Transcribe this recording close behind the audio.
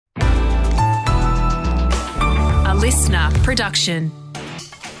listener production.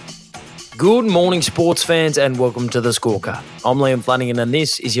 Good morning, sports fans, and welcome to The Scorecard. I'm Liam Flanagan, and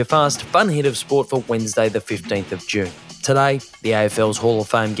this is your fast, fun hit of sport for Wednesday, the 15th of June. Today, the AFL's Hall of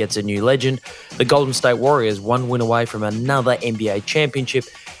Fame gets a new legend, the Golden State Warriors one win away from another NBA championship,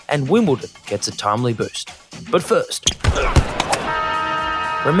 and Wimbledon gets a timely boost. But first,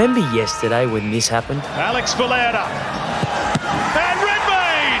 remember yesterday when this happened? Alex Valera, and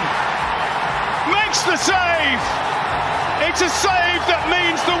Redmayne makes the save. It's a save that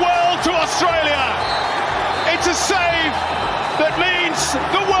means the world to Australia. It's a save that means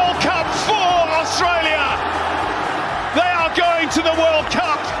the World Cup for Australia. They are going to the World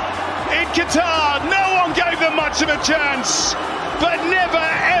Cup in Qatar. No one gave them much of a chance, but never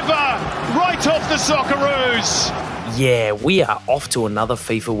ever right off the Socceroos. Yeah, we are off to another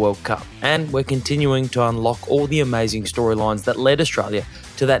FIFA World Cup, and we're continuing to unlock all the amazing storylines that led Australia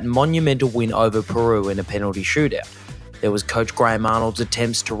to that monumental win over Peru in a penalty shootout. There was Coach Graham Arnold's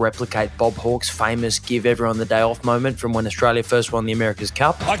attempts to replicate Bob Hawke's famous give everyone the day off moment from when Australia first won the America's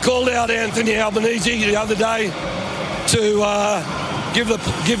Cup. I called out Anthony Albanese the other day to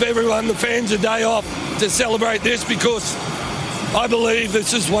give everyone, the fans, a day off to celebrate this, because I believe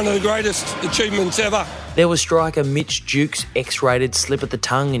this is one of the greatest achievements ever. There was striker Mitch Duke's X-rated slip of the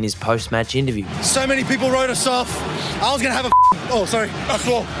tongue in his post-match interview. So many people wrote us off. I was going to have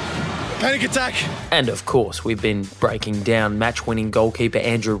panic attack. And of course, we've been breaking down match-winning goalkeeper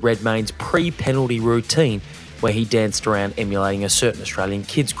Andrew Redmayne's pre-penalty routine, where he danced around emulating a certain Australian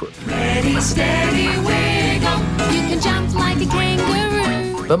kids group. Ready, steady, wiggle. You can jump like a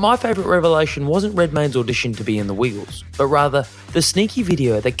kangaroo. But my favourite revelation wasn't Redmayne's audition to be in the Wiggles, but rather the sneaky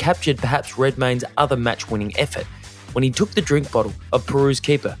video that captured perhaps Redmayne's other match-winning effort, when he took the drink bottle of Peru's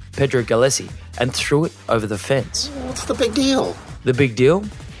keeper, Pedro Galesi, and threw it over the fence. What's the big deal? The big deal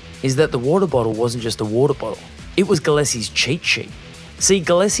is that the water bottle wasn't just a water bottle. It was Galesi's cheat sheet. See,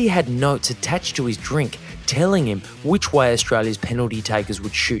 Galesi had notes attached to his drink telling him which way Australia's penalty takers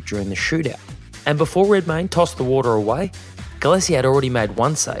would shoot during the shootout. And before Redmayne tossed the water away, Galesi had already made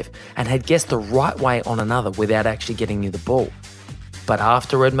one save and had guessed the right way on another without actually getting near the ball. But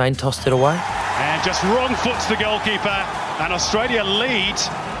after Redmayne tossed it away... And just wrong foots the goalkeeper, and Australia lead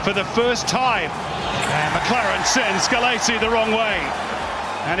for the first time. And McLaren sends Galesi the wrong way.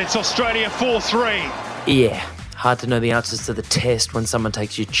 And it's Australia 4-3. Yeah, hard to know the answers to the test when someone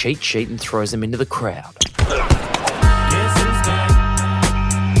takes your cheat sheet and throws them into the crowd.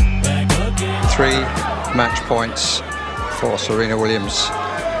 3 match points for Serena Williams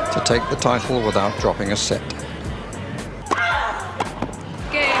to take the title without dropping a set.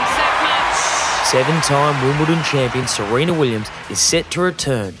 Game, set, match. 7-time Wimbledon champion Serena Williams is set to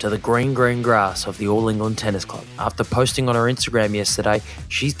return to the green grass of the All England Tennis Club. After posting on her Instagram yesterday,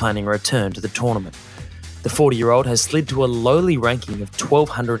 she's planning a return to the tournament. The 40-year-old has slid to a lowly ranking of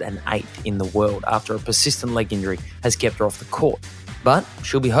 1,208th in the world after a persistent leg injury has kept her off the court. But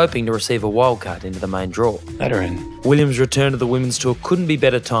she'll be hoping to receive a wildcard into the main draw. Let her in. Williams' return to the women's tour couldn't be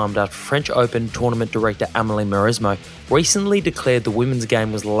better timed after French Open tournament director Amélie Mauresmo recently declared the women's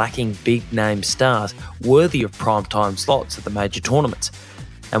game was lacking big-name stars worthy of prime-time slots at the major tournaments.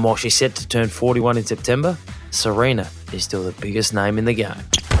 And while she's set to turn 41 in September, Serena is still the biggest name in the game.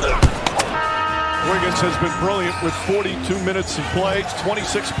 Wiggins has been brilliant with 42 minutes in play,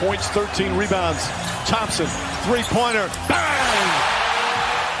 26 points, 13 rebounds. Thompson, three-pointer, bang!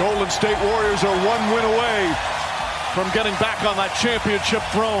 Golden State Warriors are one win away from getting back on that championship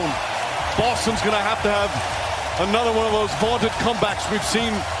throne. Boston's going to have another one of those vaunted comebacks we've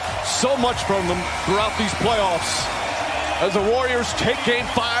seen so much from them throughout these playoffs. As the Warriors take Game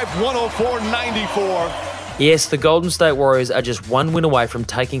 5, 104-94. Yes, the Golden State Warriors are just one win away from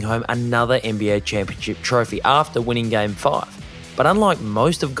taking home another NBA championship trophy after winning Game 5. But unlike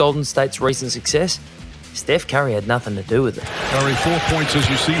most of Golden State's recent success, Steph Curry had nothing to do with it. Curry 4 points, as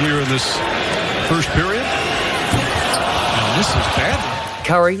you see here in this first period. And this is bad.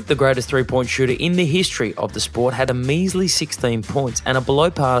 Curry, the greatest three-point shooter in the history of the sport, had a measly 16 points and a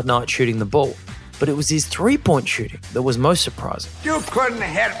below-par night shooting the ball. But it was his three-point shooting that was most surprising. You couldn't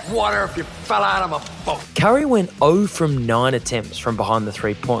hit water if you fell out of a boat. Curry went 0 from 9 attempts from behind the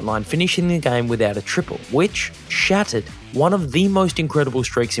three-point line, finishing the game without a triple, which shattered one of the most incredible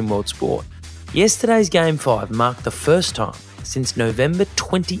streaks in world sport. Yesterday's Game 5 marked the first time since November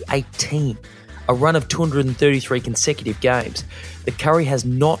 2018, a run of 233 consecutive games, that Curry has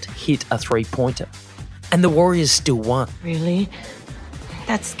not hit a three-pointer. And the Warriors still won. Really?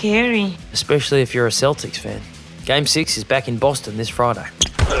 That's scary. Especially if you're a Celtics fan. Game 6 is back in Boston this Friday.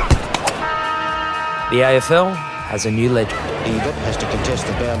 The AFL has a new legend. Ebert has to contest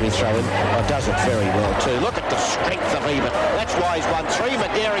the boundary throw-in. Oh, does it very well too. Look at the strength of Ebert. That's why he's won 3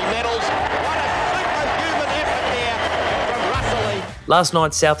 Madeira medals. What a superhuman effort here from Russell. Last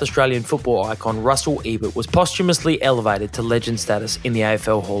night, South Australian football icon Russell Ebert was posthumously elevated to legend status in the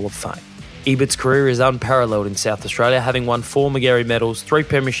AFL Hall of Fame. Ebert's career is unparalleled in South Australia, having won 4 Magarey medals, 3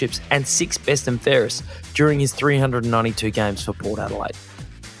 premierships and 6 best and fairest during his 392 games for Port Adelaide.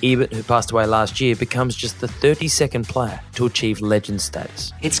 Ebert, who passed away last year, becomes just the 32nd player to achieve legend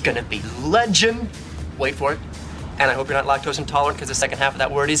status. It's going to be legend. Wait for it. And I hope you're not lactose intolerant because the second half of that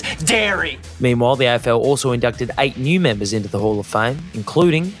word is dairy. Meanwhile, the AFL also inducted 8 new members into the Hall of Fame,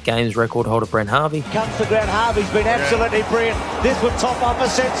 including Games record holder Brent Harvey. Comes to ground, Harvey's been absolutely brilliant. This would top off a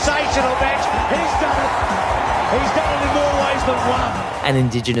sensational match. He's done it. He's done it in more ways than one. And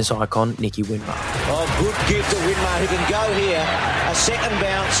Indigenous icon Nicky Winmar. Oh, good gift to Winmar, who can go here. A second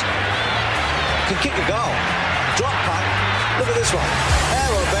bounce. Can kick a goal. Drop punt. Look at this one.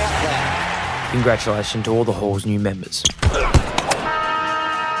 How about that? Congratulations to all the Hall's new members.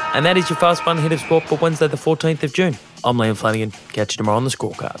 And that is your Fast Fun Hit of Sport for Wednesday the 14th of June. I'm Liam Flanagan. Catch you tomorrow on the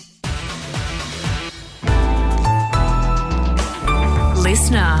scorecard.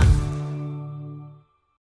 Listener.